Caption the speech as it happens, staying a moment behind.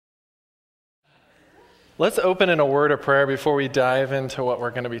Let's open in a word of prayer before we dive into what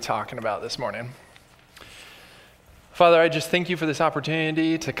we're going to be talking about this morning. Father, I just thank you for this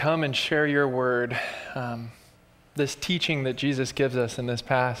opportunity to come and share your word. This teaching that Jesus gives us in this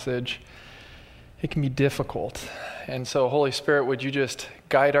passage, it can be difficult. And so, Holy Spirit, would you just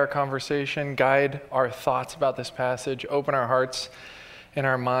guide our conversation, guide our thoughts about this passage, open our hearts and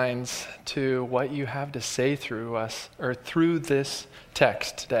our minds to what you have to say through us, or through this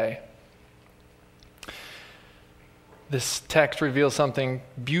text today. This text reveals something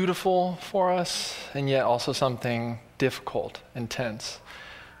beautiful for us, and yet also something difficult, intense.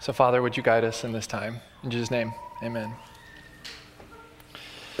 So, Father, would you guide us in this time? In Jesus' name, amen.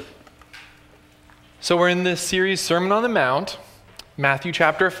 So we're in this series, Sermon on the Mount, Matthew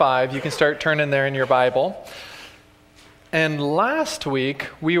chapter 5. You can start turning there in your Bible. And last week,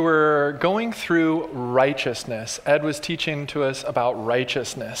 we were going through righteousness. Ed was teaching to us about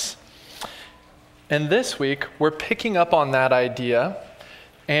righteousness. And this week, we're picking up on that idea,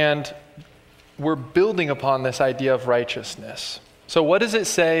 and we're building upon this idea of righteousness. So what does it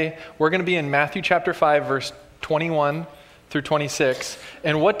say? We're going to be in Matthew chapter 5, verse 21 through 26.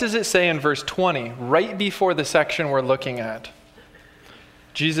 And what does it say in verse 20, right before the section we're looking at?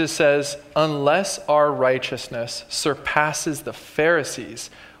 Jesus says, unless our righteousness surpasses the Pharisees,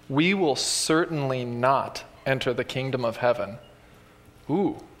 we will certainly not enter the kingdom of heaven.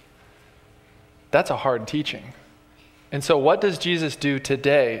 Ooh. That's a hard teaching. And so what does Jesus do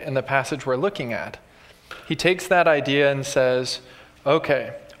today in the passage we're looking at? He takes that idea and says,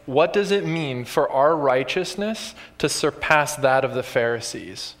 okay, what does it mean for our righteousness to surpass that of the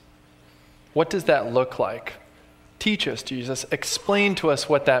Pharisees? What does that look like? Teach us, Jesus. Explain to us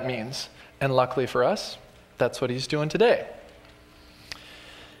what that means. And luckily for us, that's what he's doing today.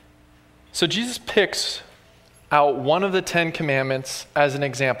 So Jesus picks out one of the 10 commandments as an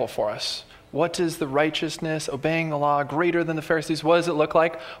example for us. What is the righteousness, obeying the law, greater than the Pharisees? What does it look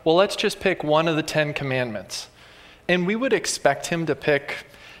like? Well, let's just pick one of the 10 commandments. And we would expect him to pick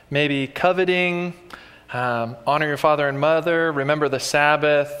maybe coveting, honor your father and mother, remember the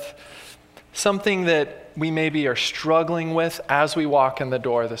Sabbath, something that we maybe are struggling with as we walk in the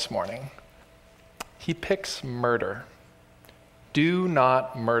door this morning. He picks murder. Do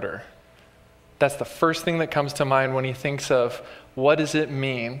not murder. That's the first thing that comes to mind when he thinks of what does it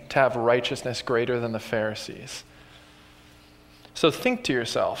mean to have righteousness greater than the Pharisees. So think to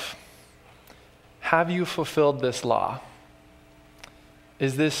yourself, have you fulfilled this law?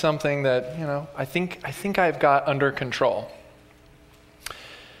 Is this something that, I think I've got under control?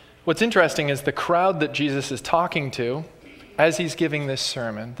 What's interesting is the crowd that Jesus is talking to as he's giving this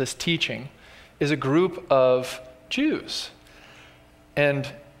sermon, this teaching, is a group of Jews. And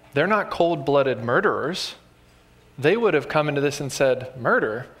they're not cold-blooded murderers. They would have come into this and said,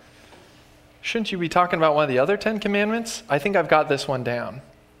 murder? Shouldn't you be talking about one of the other 10 commandments? I think I've got this one down.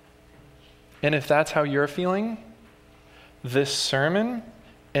 And if that's how you're feeling, this sermon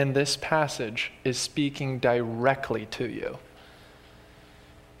and this passage is speaking directly to you.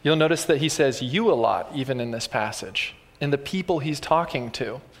 You'll notice that he says you a lot, even in this passage, and the people he's talking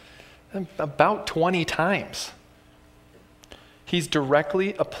to, about 20 times. He's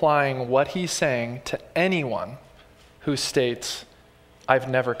directly applying what he's saying to anyone who states, I've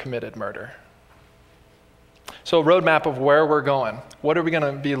never committed murder. So a roadmap of where we're going. What are we going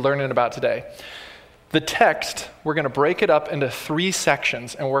to be learning about today? The text, we're going to break it up into 3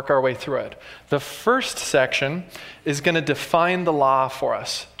 sections and work our way through it. The first section is going to define the law for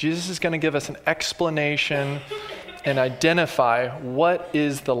us. Jesus is going to give us an explanation and identify what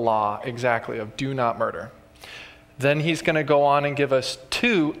is the law exactly of do not murder. Then he's going to go on and give us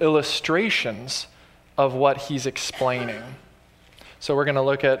 2 illustrations of what he's explaining. So we're going to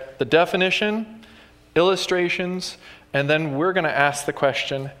look at the definition, illustrations, and then we're going to ask the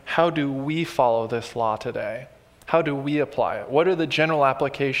question, how do we follow this law today? How do we apply it? What are the general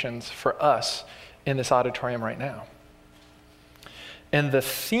applications for us in this auditorium right now? And the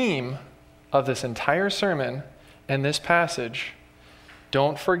theme of this entire sermon and this passage,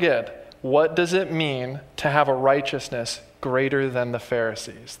 don't forget, what does it mean to have a righteousness greater than the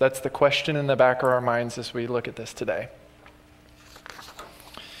Pharisees? That's the question in the back of our minds as we look at this today.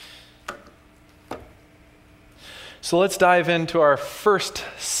 So let's dive into our first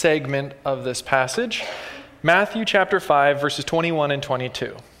segment of this passage, Matthew chapter 5, verses 21 and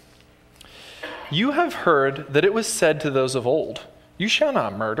 22. You have heard that it was said to those of old, you shall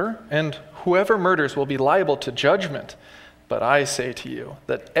not murder, and whoever murders will be liable to judgment. But I say to you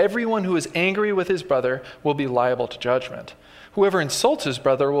that everyone who is angry with his brother will be liable to judgment. Whoever insults his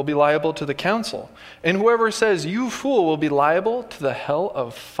brother will be liable to the council, and whoever says, "You fool," will be liable to the hell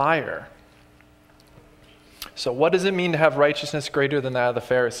of fire. So what does it mean to have righteousness greater than that of the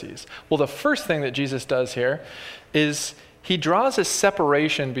Pharisees? Well, the first thing that Jesus does here is he draws a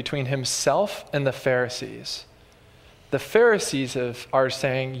separation between himself and the Pharisees. The Pharisees are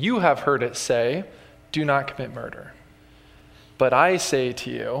saying, you have heard it say, do not commit murder. But I say to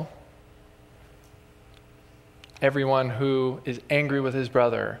you, everyone who is angry with his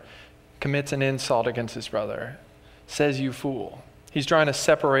brother, commits an insult against his brother, says you fool. He's drawing a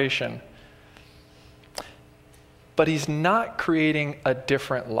separation. But he's not creating a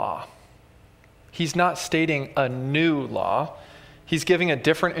different law. He's not stating a new law. He's giving a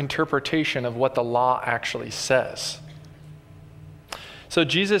different interpretation of what the law actually says. So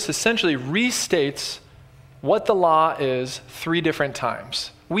Jesus essentially restates what the law is 3 different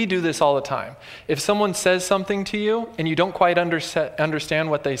times. We do this all the time. If someone says something to you and you don't quite understand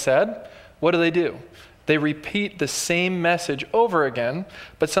what they said, what do? They repeat the same message over again,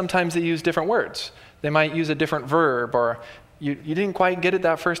 but sometimes they use different words. They might use a different verb, or you didn't quite get it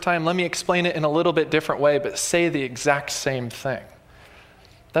that first time. Let me explain it in a little bit different way, but say the exact same thing.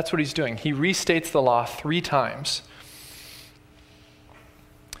 That's what he's doing. He restates the law 3 times.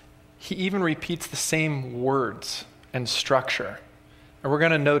 He even repeats the same words and structure. And we're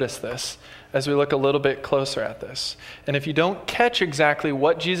going to notice this as we look a little bit closer at this. And if you don't catch exactly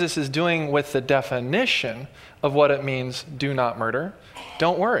what Jesus is doing with the definition of what it means, do not murder,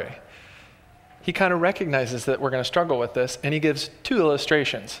 don't worry. He kind of recognizes that we're going to struggle with this, and he gives 2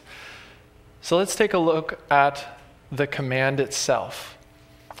 illustrations. So let's take a look at the command itself.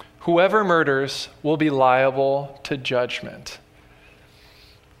 Whoever murders will be liable to judgment.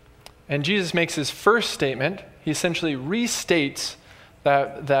 And Jesus makes his first statement. He essentially restates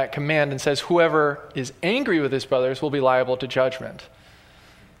that command and says, whoever is angry with his brothers will be liable to judgment.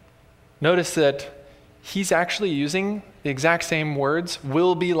 Notice that he's actually using the exact same words,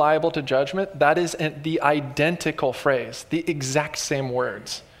 will be liable to judgment. That is the identical phrase, the exact same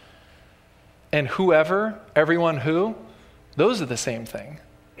words. And whoever, everyone who, those are the same thing.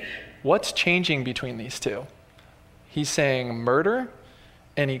 What's changing between these 2? He's saying murder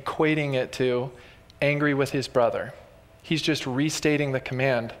and equating it to angry with his brother. He's just restating the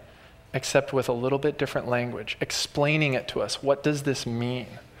command, except with a little bit different language, explaining it to us. What does this mean?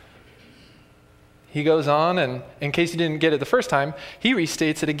 He goes on, and in case you didn't get it the first time, he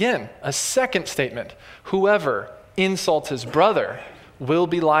restates it again. A second statement. Whoever insults his brother will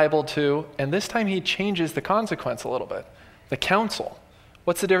be liable to, and this time he changes the consequence a little bit. The counsel.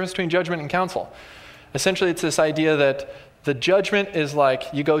 What's the difference between judgment and counsel? Essentially, it's this idea that the judgment is like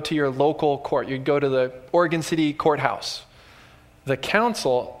you go to your local court. You go to the Oregon City courthouse. The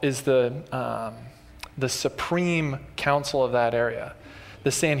council is the supreme council of that area, the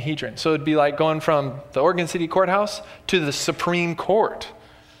Sanhedrin. So it'd be like going from the Oregon City courthouse to the Supreme Court.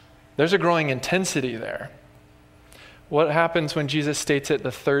 There's a growing intensity there. What happens when Jesus states it the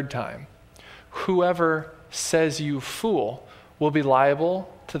 3rd time? Whoever says you fool will be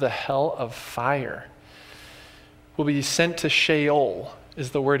liable to the hell of fire. Will be sent to Sheol,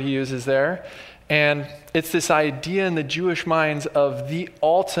 is the word he uses there. And it's this idea in the Jewish minds of the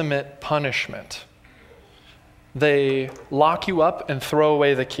ultimate punishment. They lock you up and throw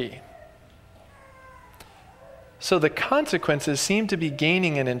away the key. So the consequences seem to be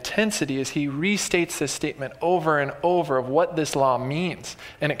gaining in intensity as he restates this statement over and over of what this law means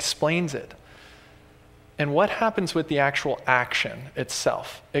and explains it. And what happens with the actual action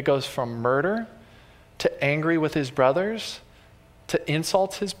itself? It goes from murder to angry with his brothers, to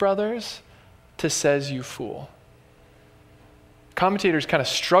insults his brothers, to says you fool. Commentators kind of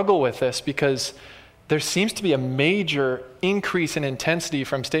struggle with this because there seems to be a major increase in intensity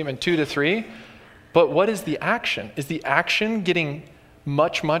from statement 2 to 3, but what is the action? Is the action getting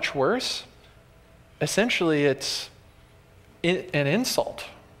much, much worse? Essentially, it's an insult,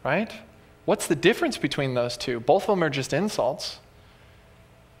 right? What's the difference between those 2? Both of them are just insults.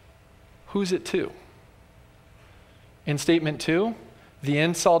 Who's it to? In statement 2, the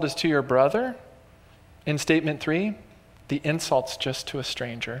insult is to your brother. In statement 3, the insult's just to a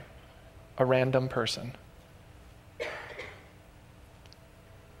stranger, a random person.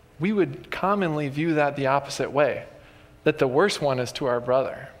 We would commonly view that the opposite way, that the worst one is to our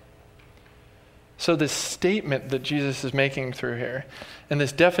brother. So this statement that Jesus is making through here, and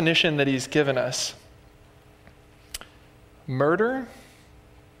this definition that he's given us, murder,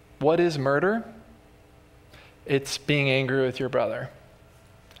 what is murder? It's being angry with your brother.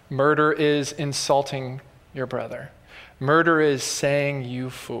 Murder is insulting your brother. Murder is saying you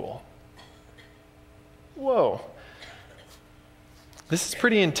fool. Whoa. This is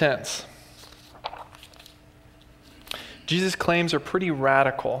pretty intense. Jesus' claims are pretty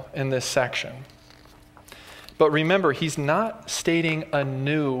radical in this section. But remember, he's not stating a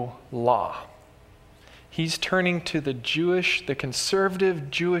new law. He's turning to the conservative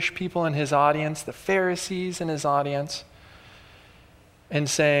Jewish people in his audience, the Pharisees in his audience, and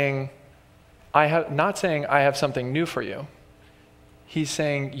saying, not saying I have something new for you. He's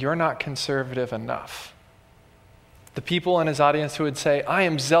saying you're not conservative enough. The people in his audience who would say, I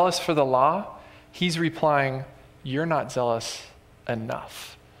am zealous for the law, he's replying, you're not zealous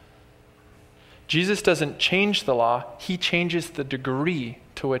enough. Jesus doesn't change the law, he changes the degree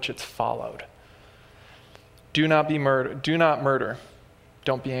to which it's followed. Do not murder.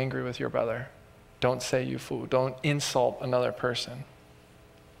 Don't be angry with your brother. Don't say you fool. Don't insult another person.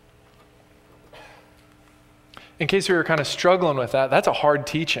 In case we were kind of struggling with that, that's a hard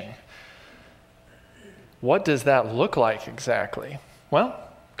teaching. What does that look like exactly? Well,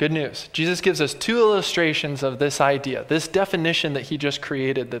 good news. Jesus gives us two illustrations of this idea, this definition that he just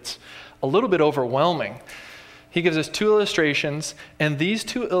created that's a little bit overwhelming. He gives us two illustrations, and these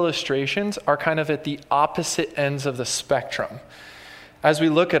two illustrations are kind of at the opposite ends of the spectrum. As we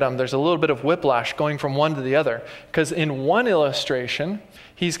look at them, there's a little bit of whiplash going from one to the other, because in one illustration,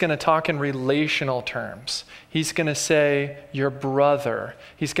 he's going to talk in relational terms. He's going to say, your brother.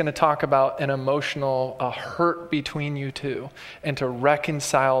 He's going to talk about an emotional hurt between you two, and to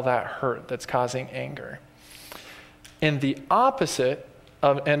reconcile that hurt that's causing anger. In the opposite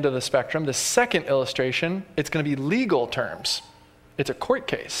end of the spectrum, the second illustration, it's going to be legal terms. It's a court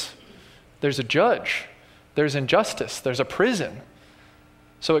case. There's a judge. There's injustice. There's a prison.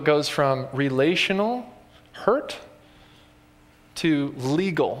 So it goes from relational hurt to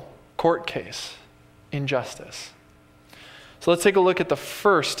legal court case, injustice. So let's take a look at the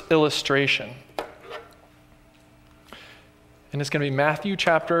first illustration. And it's going to be Matthew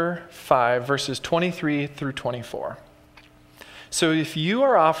chapter 5, verses 23 through 24. So if you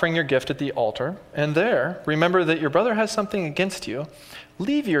are offering your gift at the altar, and there, remember that your brother has something against you,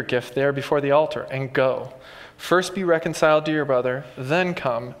 leave your gift there before the altar and go. First be reconciled to your brother, then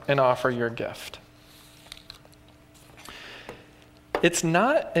come and offer your gift. It's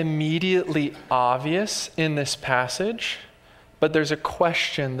not immediately obvious in this passage, but there's a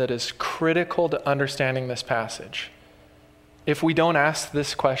question that is critical to understanding this passage. If we don't ask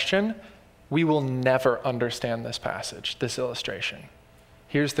this question, we will never understand this passage, this illustration.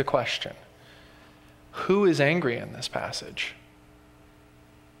 Here's the question. Who is angry in this passage?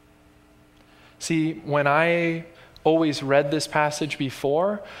 See, when I always read this passage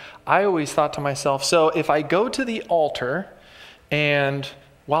before, I always thought to myself, so if I go to the altar and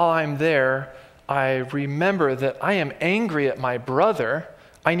while I'm there, I remember that I am angry at my brother,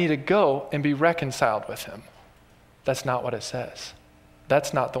 I need to go and be reconciled with him. That's not what it says.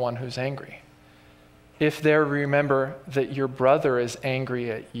 That's not the one who's angry. If there, remember that your brother is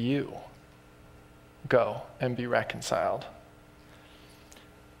angry at you, go and be reconciled.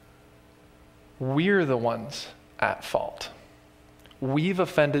 We're the ones at fault. We've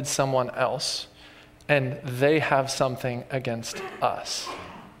offended someone else, and they have something against us.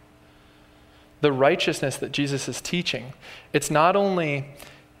 The righteousness that Jesus is teaching, it's not only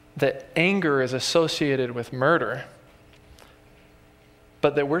that anger is associated with murder,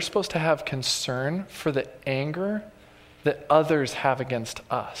 but that we're supposed to have concern for the anger that others have against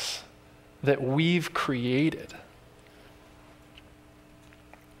us, that we've created.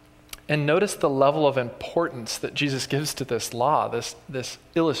 And notice the level of importance that Jesus gives to this law, this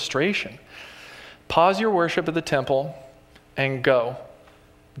illustration. Pause your worship at the temple and go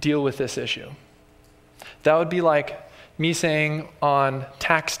deal with this issue. That would be like me saying on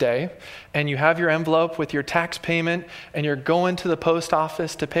tax day, and you have your envelope with your tax payment, and you're going to the post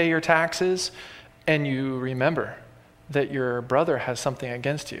office to pay your taxes, and you remember that your brother has something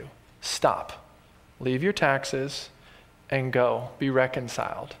against you. Stop. Leave your taxes and go. Be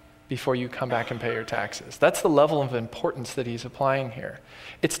reconciled before you come back and pay your taxes. That's the level of importance that he's applying here.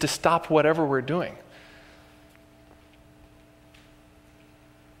 It's to stop whatever we're doing.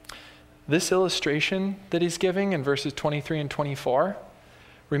 This illustration that he's giving in verses 23 and 24,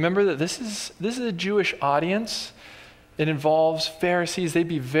 remember that this is a Jewish audience. It involves Pharisees. They'd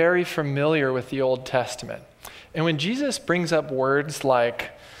be very familiar with the Old Testament. And when Jesus brings up words like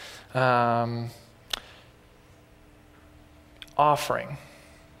offering,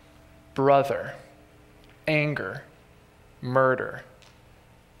 brother, anger, murder,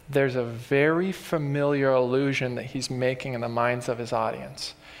 there's a very familiar allusion that he's making in the minds of his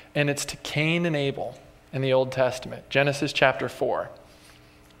audience. And it's to Cain and Abel in the Old Testament, Genesis chapter 4.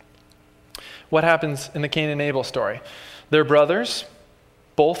 What happens in the Cain and Abel story? They're brothers,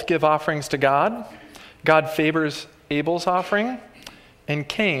 both give offerings to God. God favors Abel's offering, and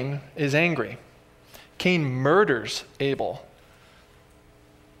Cain is angry. Cain murders Abel.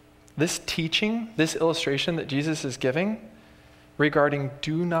 This teaching, this illustration that Jesus is giving regarding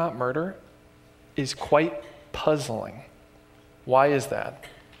do not murder is quite puzzling. Why is that?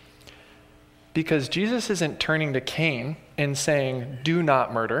 Because Jesus isn't turning to Cain and saying, do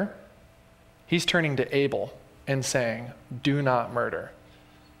not murder. He's turning to Abel and saying, do not murder.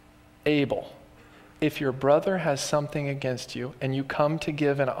 Abel, if your brother has something against you and you come to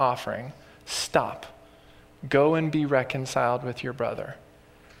give an offering, stop. Go and be reconciled with your brother.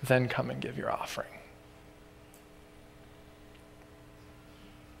 Then come and give your offering.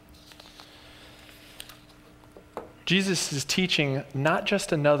 Jesus is teaching not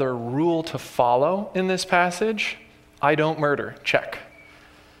just another rule to follow in this passage, I don't murder, check.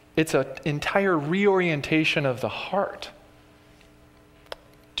 It's an entire reorientation of the heart.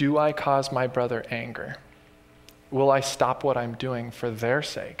 Do I cause my brother anger? Will I stop what I'm doing for their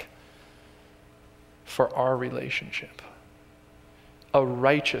sake? For our relationship? A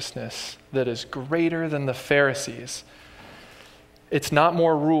righteousness that is greater than the Pharisees. It's not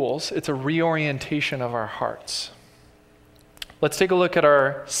more rules, it's a reorientation of our hearts. Let's take a look at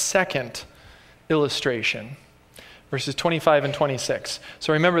our second illustration, verses 25 and 26.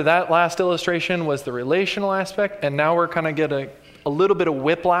 So remember that last illustration was the relational aspect, and now we're kind of get a little bit of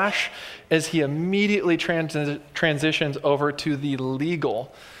whiplash as he immediately transitions over to the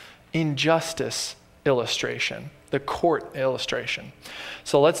legal injustice illustration, the court illustration.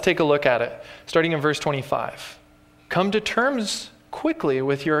 So let's take a look at it, starting in verse 25. Come to terms quickly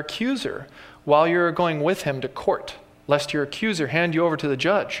with your accuser while you're going with him to court, lest your accuser hand you over to the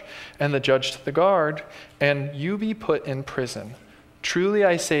judge, and the judge to the guard, and you be put in prison. Truly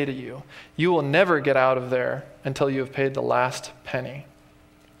I say to you, you will never get out of there until you have paid the last penny.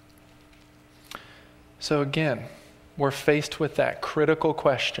 So again, we're faced with that critical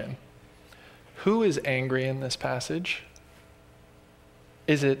question. Who is angry in this passage?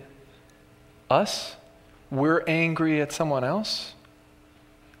 Is it us? We're angry at someone else?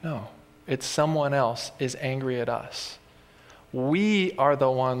 No, it's someone else is angry at us. We are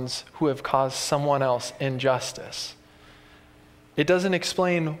the ones who have caused someone else injustice. It doesn't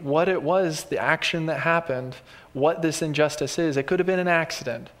explain what it was, the action that happened, what this injustice is. It could have been an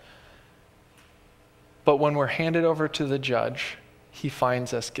accident. But when we're handed over to the judge, he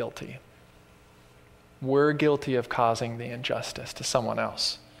finds us guilty. We're guilty of causing the injustice to someone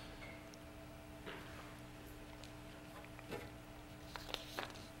else.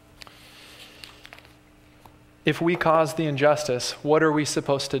 If we cause the injustice, what are we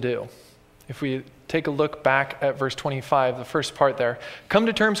supposed to do? If we take a look back at verse 25, the first part there, come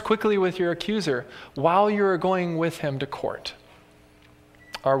to terms quickly with your accuser while you're going with him to court.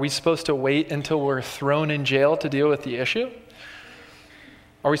 Are we supposed to wait until we're thrown in jail to deal with the issue?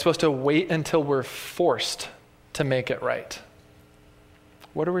 Are we supposed to wait until we're forced to make it right?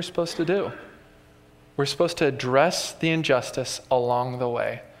 What are we supposed to do? We're supposed to address the injustice along the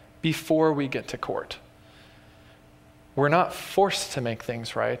way before we get to court. We're not forced to make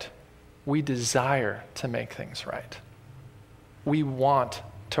things right. We desire to make things right. We want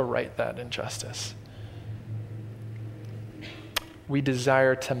to right that injustice. We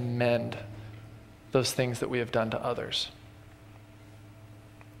desire to mend those things that we have done to others.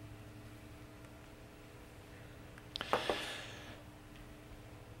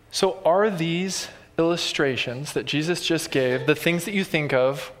 So are these illustrations that Jesus just gave the things that you think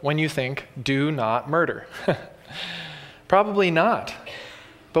of when you think, do not murder? Probably not.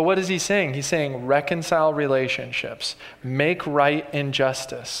 But what is he saying? He's saying reconcile relationships, make right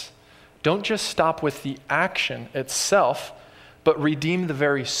injustice. Don't just stop with the action itself, but redeem the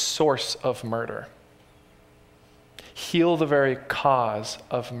very source of murder. Heal the very cause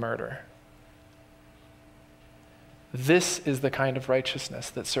of murder. This is the kind of righteousness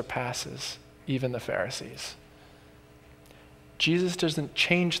that surpasses even the Pharisees. Jesus doesn't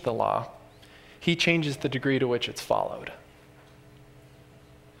change the law. He changes the degree to which it's followed.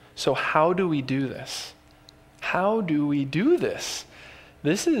 So how do we do this? How do we do this?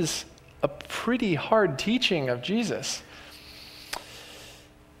 This is a pretty hard teaching of Jesus.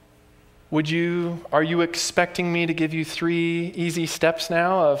 Are you expecting me to give you 3 easy steps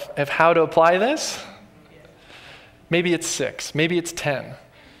now of how to apply this? Maybe it's 6, maybe it's 10.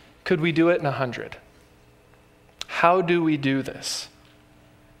 Could we do it in 100? How do we do this?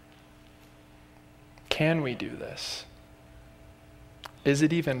 Can we do this? Is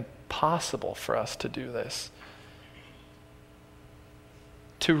it even possible for us to do this?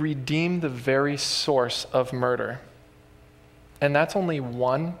 To redeem the very source of murder. And that's only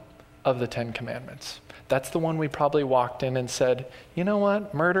one of the 10 commandments. that's the one we probably walked in and said, you know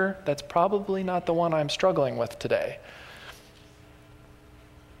what, murder, that's probably not the one I'm struggling with today.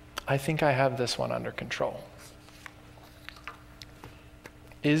 I think I have this one under control.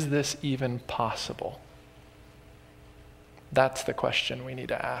 Is this even possible? That's the question we need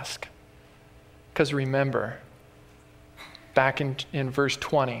to ask. Because remember, back in verse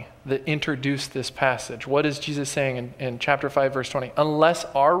 20 that introduced this passage, what is Jesus saying in chapter 5, verse 20? Unless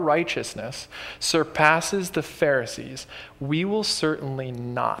our righteousness surpasses the Pharisees, we will certainly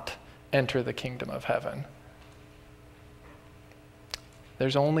not enter the kingdom of heaven.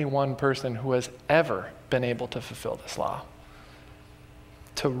 There's only one person who has ever been able to fulfill this law,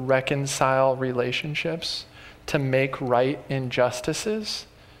 to reconcile relationships, to make right injustices,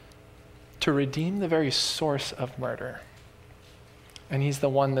 to redeem the very source of murder. And he's the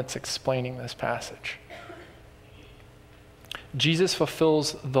one that's explaining this passage. Jesus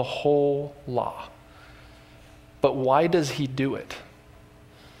fulfills the whole law. But why does he do it?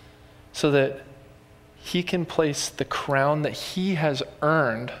 So that he can place the crown that he has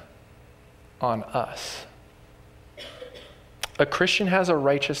earned on us. A Christian has a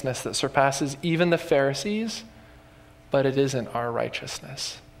righteousness that surpasses even the Pharisees, but it isn't our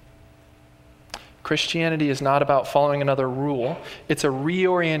righteousness. Christianity is not about following another rule. It's a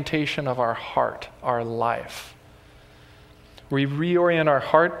reorientation of our heart, our life. We reorient our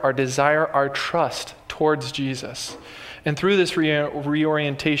heart, our desire, our trust towards Jesus. And through this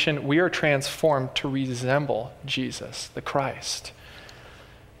reorientation, we are transformed to resemble Jesus, the Christ.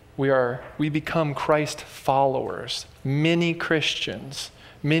 We become Christ followers, many Christians,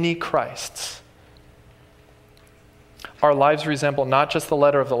 many Christs. Our lives resemble not just the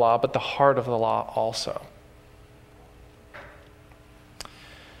letter of the law, but the heart of the law also.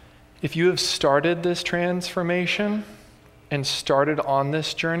 If you have started this transformation and started on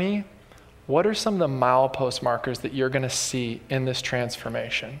this journey, what are some of the milepost markers that you're going to see in this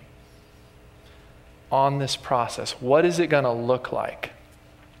transformation? On this process, what is it going to look like?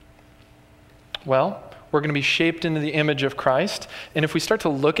 Well, we're going to be shaped into the image of Christ. And if we start to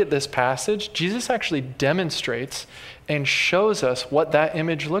look at this passage, Jesus actually demonstrates and shows us what that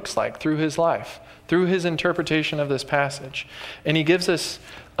image looks like through his life, through his interpretation of this passage. And he gives us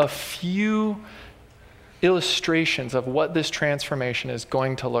a few illustrations of what this transformation is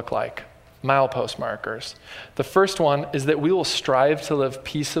going to look like. Milepost markers. The first one is that we will strive to live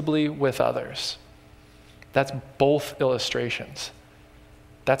peaceably with others. That's both illustrations.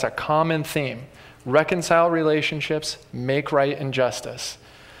 That's a common theme. Reconcile relationships, make right injustice.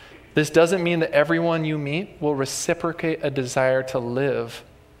 This doesn't mean that everyone you meet will reciprocate a desire to live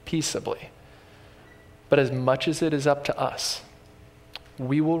peaceably. But as much as it is up to us,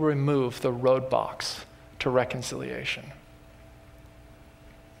 we will remove the roadblocks to reconciliation.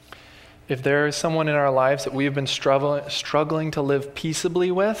 If there is someone in our lives that we have been struggling to live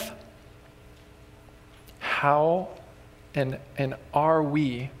peaceably with, how and are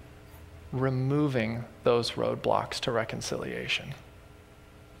we removing those roadblocks to reconciliation?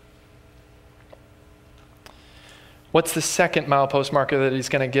 What's the second milepost marker that he's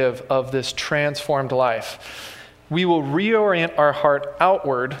going to give of this transformed life? We will reorient our heart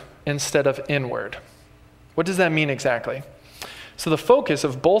outward instead of inward. What does that mean exactly? So the focus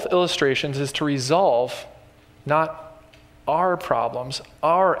of both illustrations is to resolve not our problems,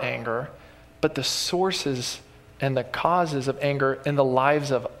 our anger, but the sources and the causes of anger in the lives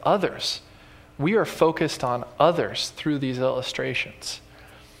of others. We are focused on others through these illustrations.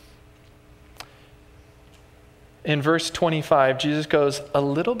 In verse 25, Jesus goes a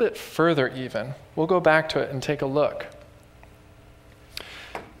little bit further even. We'll go back to it and take a look.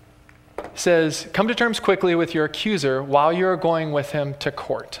 It says, come to terms quickly with your accuser while you're going with him to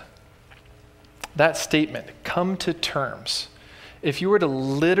court. That statement, come to terms. If you were to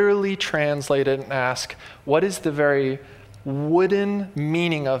literally translate it and ask, what is the very wooden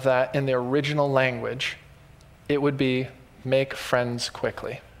meaning of that in the original language? It would be, make friends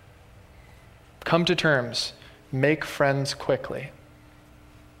quickly. Come to terms. Make friends quickly.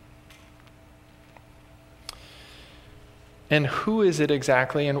 And who is it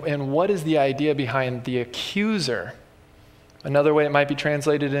exactly, and what is the idea behind the accuser? Another way it might be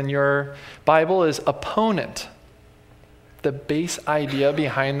translated in your Bible is opponent. The base idea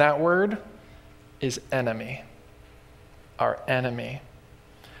behind that word is enemy. Our enemy.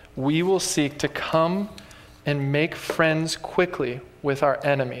 We will seek to come and make friends quickly with our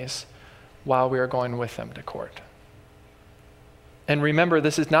enemies while we are going with them to court. And remember,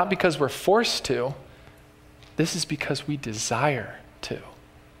 this is not because we're forced to. This is because we desire to.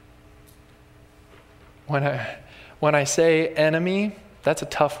 When I say enemy, That's a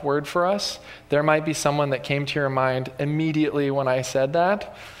tough word for us. There might be someone that came to your mind immediately when I said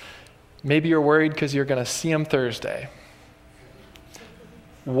that. Maybe you're worried because you're going to see them Thursday.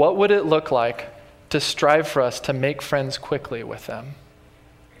 What would it look like to strive for us to make friends quickly with them?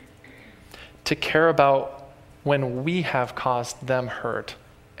 To care about when we have caused them hurt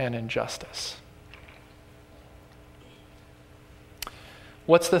and injustice.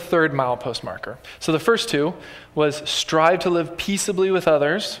 What's the third milepost marker? So the first two was strive to live peaceably with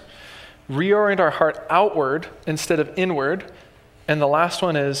others, reorient our heart outward instead of inward, and the last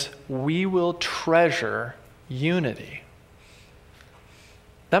one is we will treasure unity.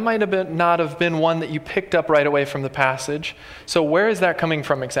 That might have not have been one that you picked up right away from the passage. So where is that coming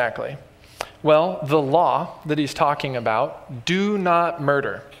from exactly? Well, the law that he's talking about, do not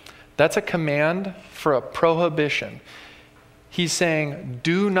murder. That's a command for a prohibition. He's saying,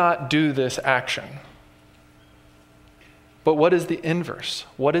 do not do this action. But what is the inverse?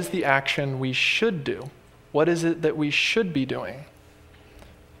 What is the action we should do? What is it that we should be doing?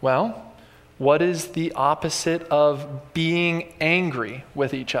 Well, what is the opposite of being angry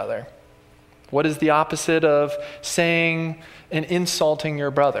with each other? What is the opposite of saying and insulting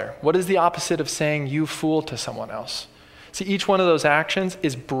your brother? What is the opposite of saying you fool to someone else? See, each one of those actions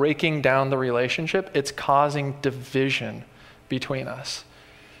is breaking down the relationship. It's causing division between us,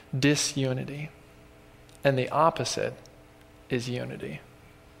 disunity. And the opposite is unity,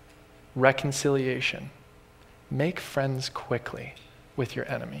 reconciliation. Make friends quickly with your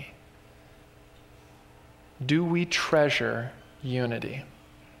enemy. Do we treasure unity?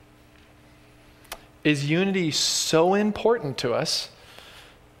 Is unity so important to us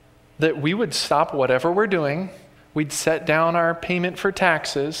that we would stop whatever we're doing, we'd set down our payment for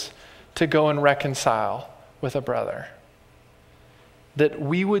taxes to go and reconcile with a brother? That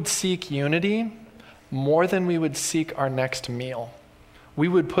we would seek unity more than we would seek our next meal. We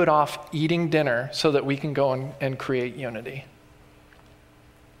would put off eating dinner so that we can go and create unity.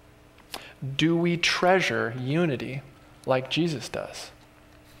 Do we treasure unity like Jesus does?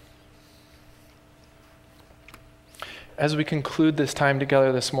 As we conclude this time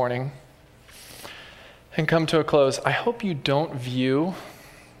together this morning and come to a close, I hope you don't view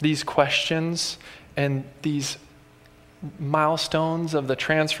these questions and these milestones of the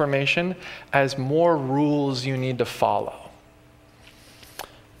transformation as more rules you need to follow,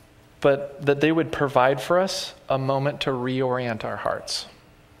 but that they would provide for us a moment to reorient our hearts,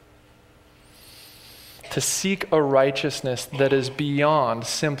 to seek a righteousness that is beyond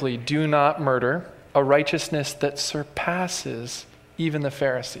simply do not murder, a righteousness that surpasses even the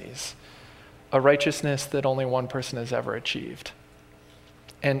Pharisees, a righteousness that only one person has ever achieved,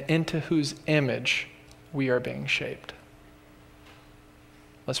 and into whose image we are being shaped.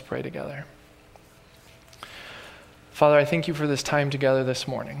 Let's pray together. Father, I thank you for this time together this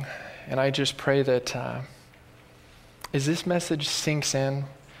morning. And I just pray that as this message sinks in,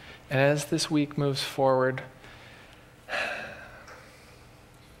 and as this week moves forward,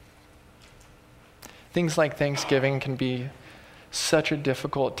 things like Thanksgiving can be such a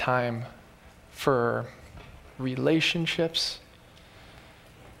difficult time for relationships.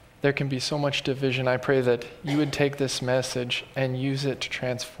 There can be so much division. I pray that you would take this message and use it to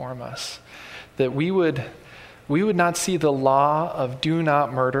transform us. That we would not see the law of do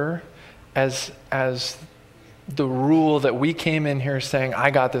not murder as the rule that we came in here saying, I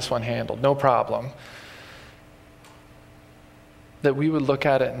got this one handled, no problem. That we would look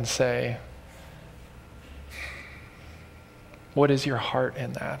at it and say, what is your heart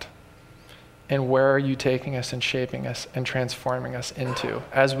in that? And where are you taking us and shaping us and transforming us into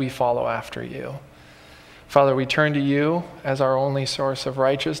as we follow after you? Father, we turn to you as our only source of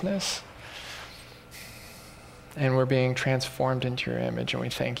righteousness, and we're being transformed into your image, and we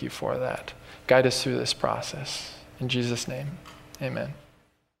thank you for that. Guide us through this process. In Jesus' name, amen.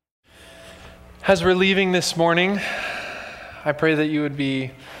 As we're leaving this morning, I pray that you would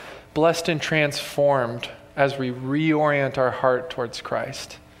be blessed and transformed as we reorient our heart towards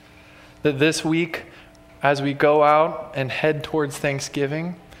Christ. That this week, as we go out and head towards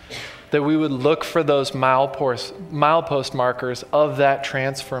Thanksgiving, that we would look for those milepost markers of that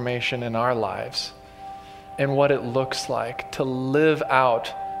transformation in our lives and what it looks like to live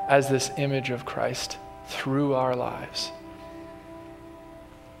out as this image of Christ through our lives.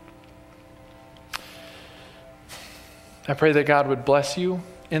 I pray that God would bless you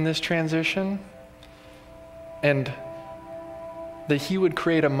in this transition, and that he would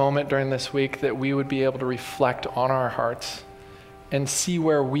create a moment during this week that we would be able to reflect on our hearts and see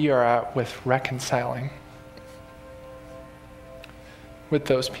where we are at with reconciling with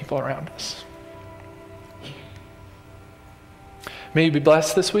those people around us. May you be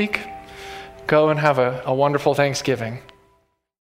blessed this week. Go and have a wonderful Thanksgiving.